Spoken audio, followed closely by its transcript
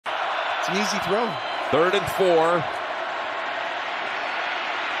It's an easy throw. 3rd and 4.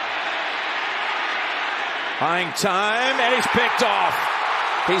 Buying time, and he's picked off.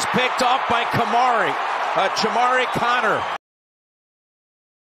 He's picked off by Chamari Connor.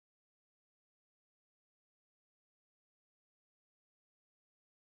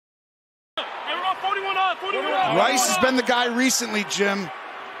 Rice has been the guy recently, Jim.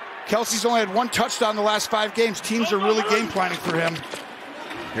 Kelsey's only had 1 touchdown in the last 5 games. Teams are really game planning for him.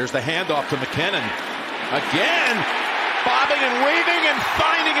 Here's the handoff to Mckinnon. Again, bobbing and weaving and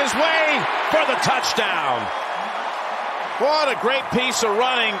finding his way for the touchdown. What a great piece of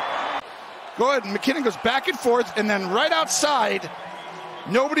running. Go ahead. Mckinnon goes back and forth, and then right outside,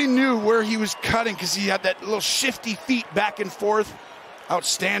 nobody knew where he was cutting because he had that little shifty feet back and forth.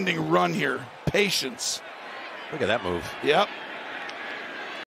 Outstanding run here. Patience. Look at that move. Yep.